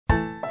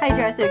Hi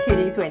Dresser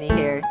Cuties, Winnie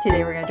here.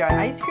 Today we're going to draw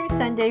Ice Cream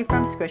Sundae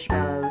from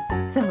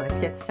Squishmallows. So let's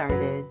get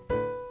started.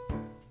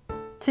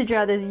 To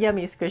draw this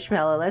yummy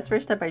Squishmallow, let's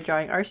first start by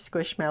drawing our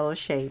Squishmallow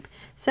shape.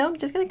 So I'm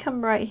just going to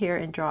come right here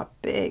and draw a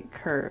big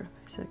curve.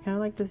 So kind of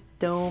like this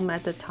dome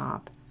at the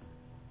top.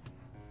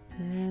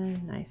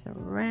 And nice and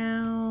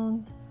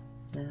round.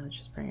 Then I'll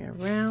just bring it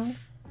around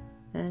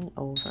and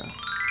over.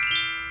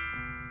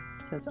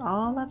 So it's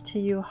all up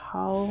to you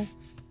how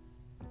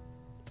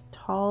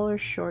tall or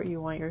short you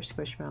want your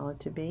Squishmallow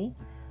to be,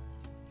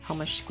 how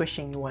much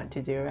squishing you want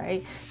to do,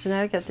 right? So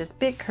now I've got this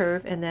big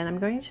curve, and then I'm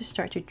going to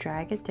start to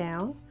drag it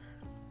down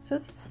so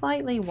it's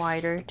slightly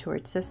wider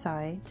towards the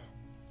sides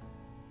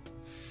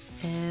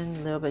and a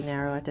little bit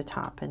narrow at the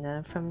top. And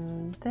then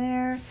from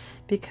there,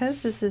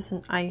 because this is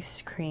an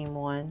ice cream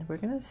one, we're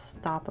going to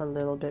stop a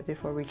little bit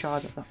before we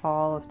draw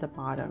all of the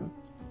bottom.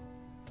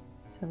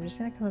 So I'm just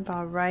going to come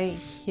about right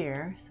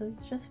here, so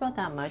it's just about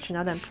that much.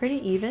 Now that I'm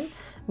pretty even,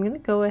 I'm going to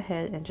go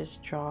ahead and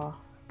just draw a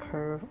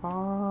curve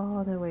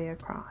all the way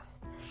across.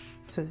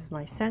 So this is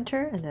my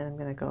center, and then I'm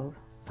going to go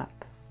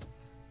up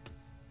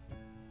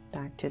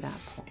back to that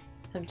point.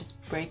 So I'm just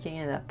breaking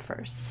it up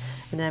first,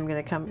 and then I'm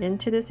going to come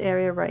into this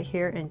area right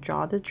here and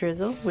draw the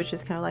drizzle, which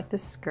is kind of like the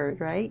skirt,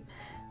 right?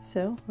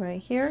 So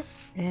right here,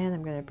 and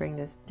I'm going to bring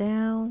this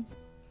down,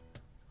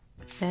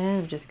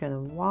 and I'm just going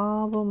to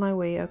wobble my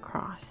way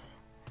across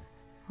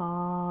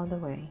all the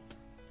way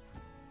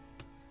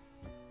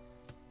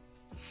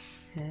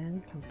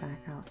and come back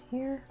out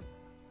here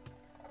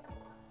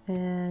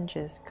and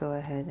just go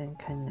ahead and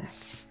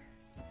connect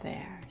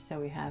there. So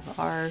we have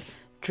our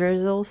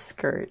drizzle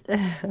skirt.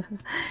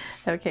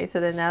 Okay, so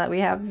then now that we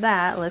have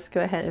that, let's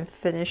go ahead and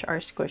finish our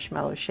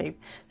Squishmallow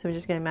shape. So I'm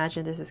just going to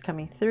imagine this is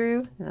coming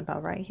through, and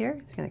about right here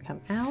it's going to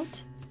come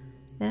out,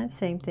 and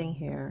same thing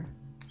here.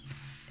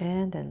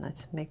 And then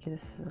let's make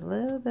this a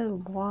little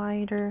bit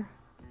wider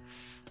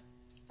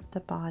the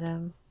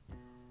bottom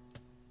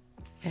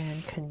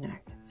and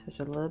connect, so it's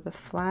a little bit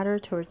flatter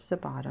towards the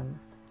bottom,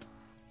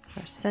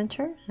 our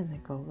center, and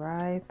then go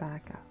right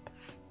back up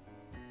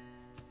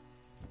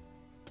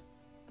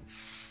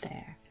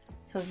there.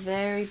 So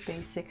very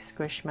basic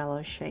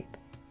Squishmallow shape.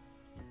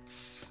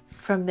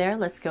 From there,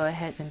 let's go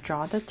ahead and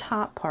draw the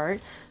top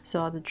part. So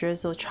all the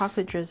drizzle,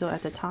 chocolate drizzle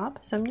at the top.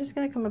 So I'm just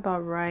going to come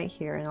about right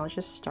here, and I'll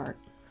just start,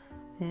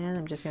 and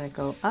I'm just going to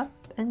go up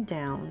and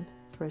down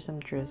for some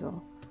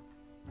drizzle.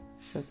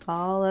 So it's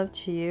all up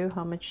to you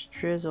how much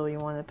drizzle you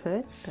want to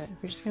put, but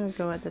we're just going to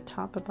go at the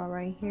top about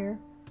right here,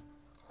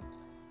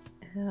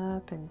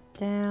 up and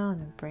down,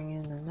 and bring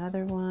in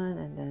another one,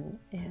 and then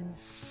in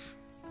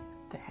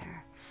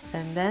there.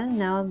 And then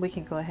now we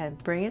can go ahead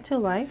and bring it to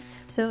life.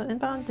 So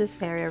about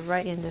this area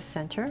right in the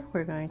center,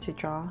 we're going to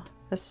draw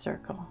a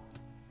circle.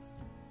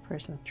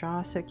 First,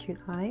 draw so cute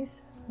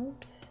eyes.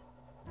 Oops.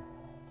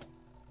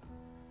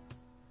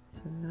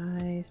 So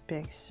nice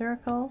big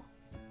circle.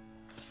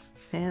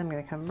 And I'm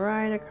going to come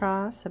right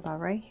across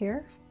about right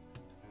here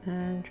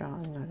and draw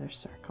another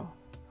circle.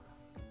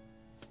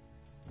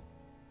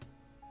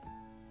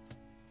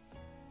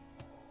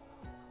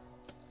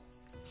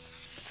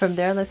 From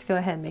there, let's go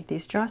ahead and make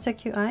these draw so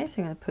cute eyes.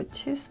 I'm going to put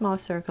two small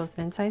circles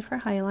inside for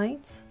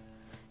highlights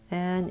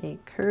and a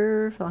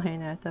curved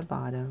line at the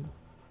bottom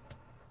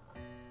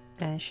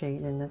and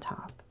shade in the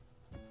top.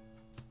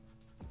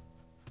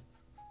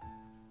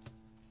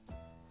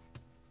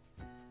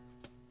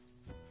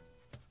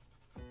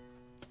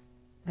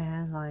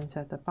 And lines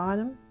at the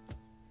bottom,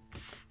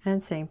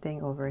 and same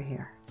thing over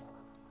here.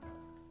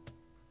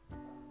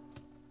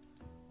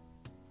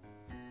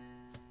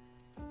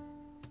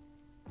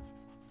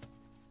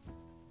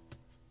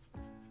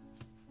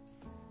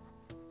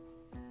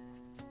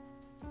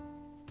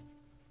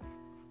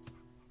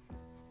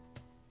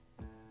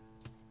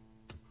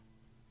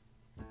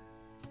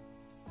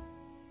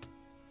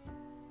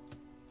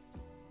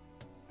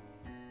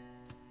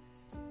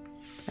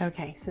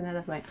 Okay, so now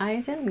that my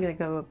eyes in, I'm going to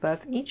go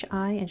above each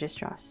eye and just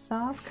draw a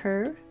soft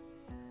curve.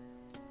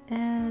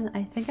 And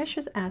I think I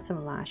should add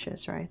some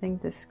lashes, right? I think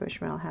this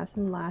Squishmallow has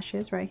some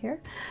lashes right here.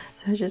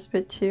 So just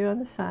put two on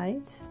the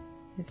sides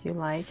if you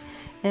like.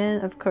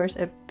 And of course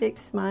a big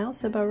smile,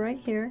 so about right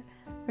here.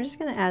 We're just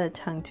going to add a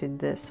tongue to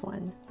this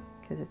one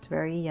because it's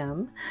very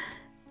yum.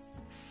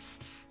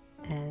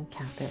 And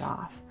cap it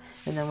off.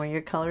 And then when you're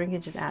coloring, you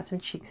just add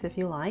some cheeks if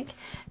you like.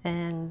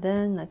 And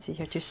then let's see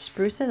here, to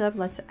spruce it up,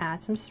 let's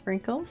add some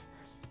sprinkles.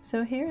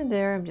 So here and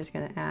there, I'm just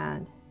going to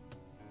add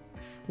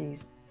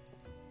these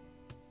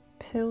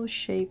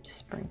pill-shaped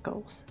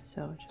sprinkles.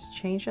 So just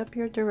change up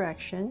your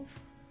direction,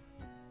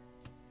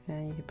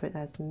 and you can put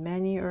as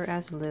many or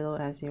as little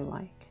as you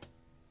like.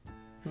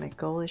 My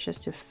goal is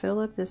just to fill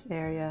up this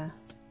area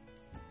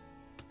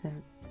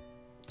and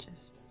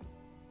just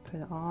put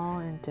it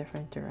all in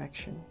different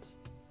directions.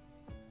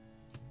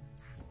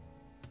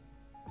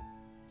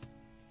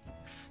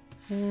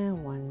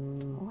 And one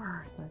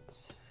more.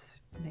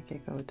 Let's make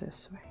it go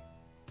this way.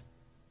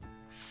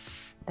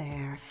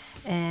 there.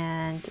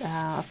 And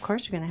of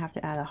course we're gonna have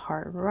to add a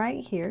heart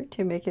right here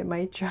to make it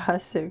my draw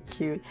so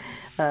cute.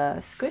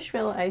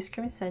 Squishmallow ice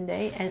cream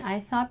sundae, and I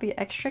thought it'd be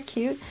extra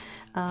cute.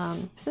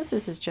 Since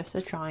this is just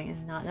a drawing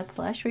and not a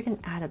plush, we can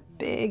add a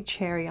big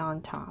cherry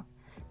on top.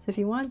 So if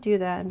you want to do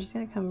that, I'm just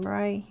gonna come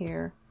right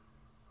here,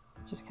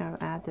 just kind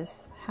of add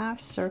this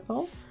half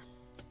circle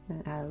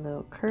and add a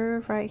little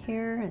curve right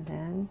here, and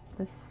then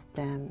the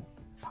stem.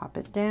 Pop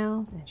it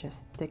down and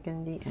just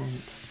thicken the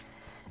ends.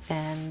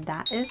 And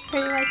that is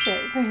pretty much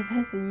it for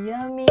this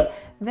yummy,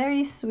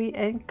 very sweet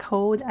and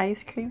cold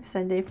ice cream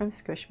sundae from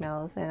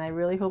Squishmallows. And I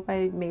really hope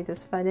I made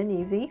this fun and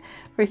easy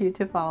for you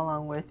to follow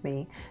along with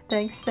me.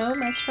 Thanks so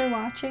much for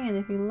watching, and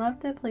if you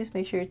loved it, please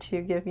make sure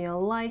to give me a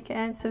like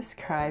and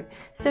subscribe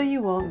so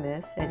you won't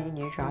miss any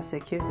new Draw So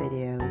Cute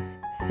videos.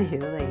 See you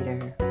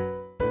later.